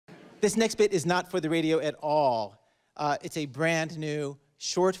This next bit is not for the radio at all. It's a brand new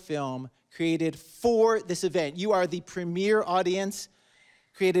short film created for this event. You are the premier audience,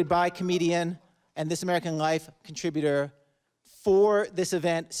 created by comedian and This American Life contributor for this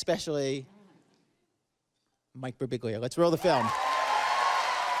event, especially Mike Birbiglia. Let's roll the film. I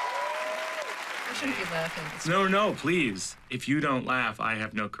shouldn't be laughing. No, please. If you don't laugh, I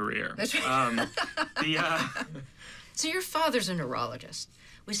have no career. That's right. So your father's a neurologist.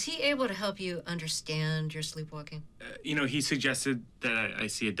 Was he able to help you understand your sleepwalking? You know, he suggested that I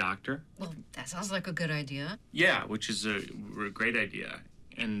see a doctor. Well, that sounds like a good idea. Yeah, which is a great idea.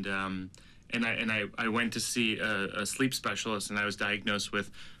 And I went to see a sleep specialist, and I was diagnosed with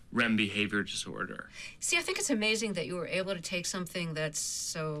REM behavior disorder. See, I think it's amazing that you were able to take something that's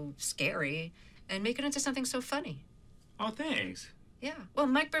so scary and make it into something so funny. Oh, thanks. Yeah. Well,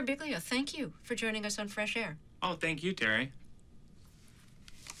 Mike Birbiglia, thank you for joining us on Fresh Air. Oh, thank you, Terry.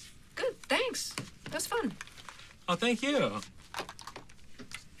 Good, thanks. That was fun. Oh, thank you.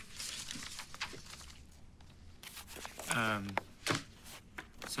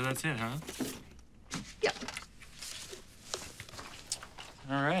 So that's it, huh? Yep.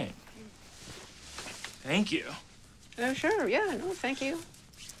 All right. Thank you. Oh, sure. Yeah, no, thank you.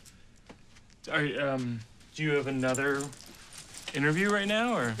 Do you have another interview right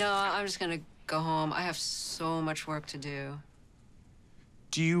now, or? No, I'm just gonna go home. I have so much work to do.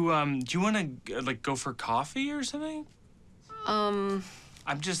 Do you want to, like, go for coffee or something? I'm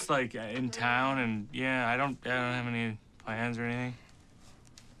just, like, in town, and, yeah, I don't have any plans or anything.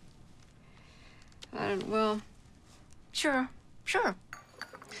 Well, sure.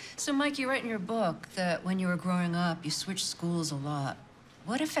 So, Mike, you write in your book that when you were growing up, you switched schools a lot.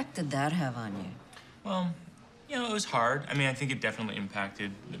 What effect did that have on you? Well, you know, it was hard. I mean, I think it definitely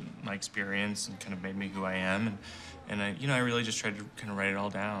impacted my experience and kind of made me who I am. And I really just tried to kind of write it all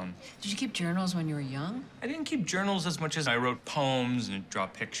down. Did you keep journals when you were young? I didn't keep journals as much as I wrote poems and draw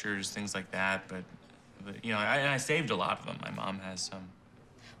pictures, things like that. But you know, I saved a lot of them. My mom has some.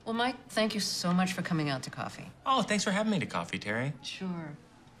 Well, Mike, thank you so much for coming out to coffee. Oh, thanks for having me to coffee, Terry. Sure.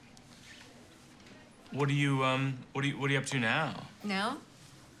 What are you up to now? Now?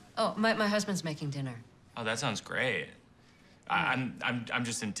 Oh, my husband's making dinner. Oh, that sounds great. I'm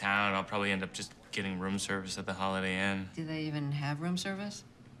just in town. I'll probably end up just getting room service at the Holiday Inn. Do they even have room service?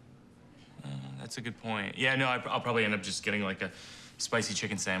 That's a good point. Yeah, no, I'll probably end up just getting like a spicy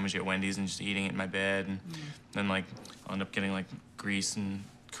chicken sandwich at Wendy's and just eating it in my bed. And then like I'll end up getting like grease and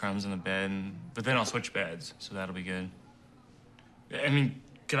crumbs in the bed. But then I'll switch beds, so that'll be good. I mean,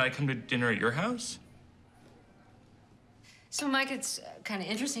 could I come to dinner at your house? So, Mike, it's kind of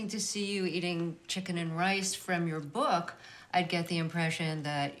interesting to see you eating chicken and rice. From your book, I'd get the impression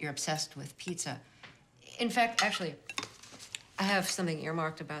that you're obsessed with pizza. In fact, actually, I have something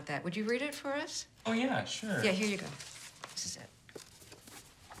earmarked about that. Would you read it for us? Oh, yeah, sure. Yeah, here you go. This is it.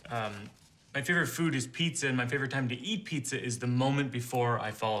 My favorite food is pizza, and my favorite time to eat pizza is the moment before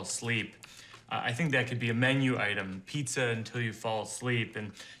I fall asleep. I think that could be a menu item, pizza until you fall asleep,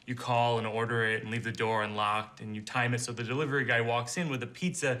 and you call and order it and leave the door unlocked, and you time it so the delivery guy walks in with a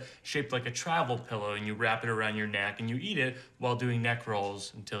pizza shaped like a travel pillow, and you wrap it around your neck, and you eat it while doing neck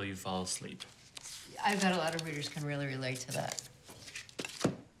rolls until you fall asleep. I bet a lot of readers can really relate to that.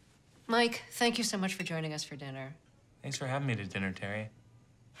 Mike, thank you so much for joining us for dinner. Thanks for having me to dinner, Terry.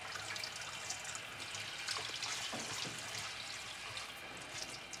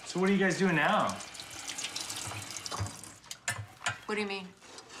 So what are you guys doing now? What do you mean?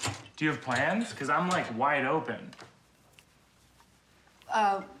 Do you have plans? Because I'm, like, wide open.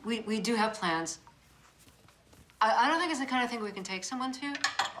 We do have plans. I don't think it's the kind of thing we can take someone to.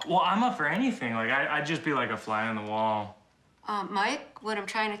 Well, I'm up for anything. Like, I'd just be like a fly on the wall. Mike, what I'm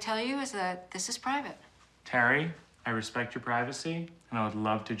trying to tell you is that this is private. Terry, I respect your privacy, and I would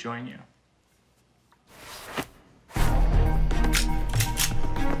love to join you.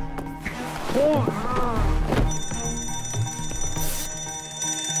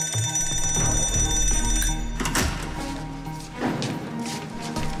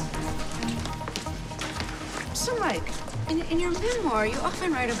 So, Mike, in your memoir, you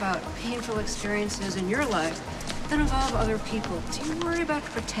often write about painful experiences in your life that involve other people. Do you worry about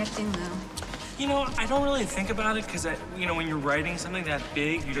protecting them? You know, I don't really think about it because, you know, when you're writing something that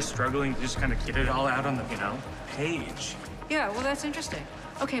big, you're just struggling to just kind of get it all out on the, page. Yeah, well, that's interesting.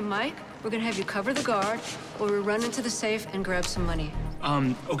 Okay, Mike, we're gonna have you cover the guard while we run into the safe and grab some money.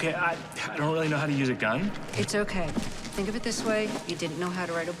 Okay, I don't really know how to use a gun. It's okay. Think of it this way. You didn't know how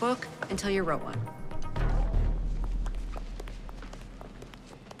to write a book until you wrote one.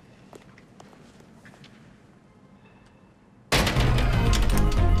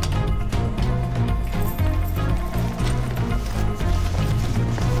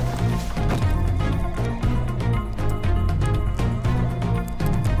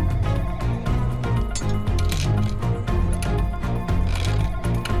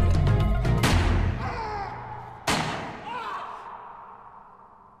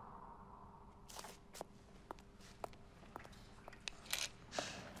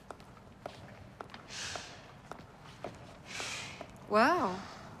 Wow.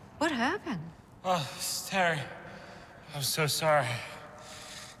 What happened? Oh, Terry. I'm so sorry.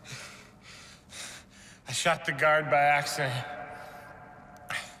 I shot the guard by accident.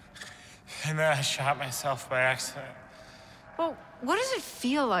 And then I shot myself by accident. Well, what does it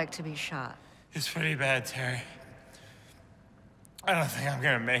feel like to be shot? It's pretty bad, Terry. I don't think I'm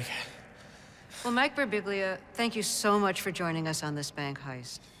gonna make it. Well, Mike Birbiglia, thank you so much for joining us on this bank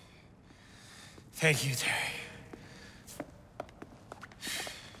heist. Thank you, Terry.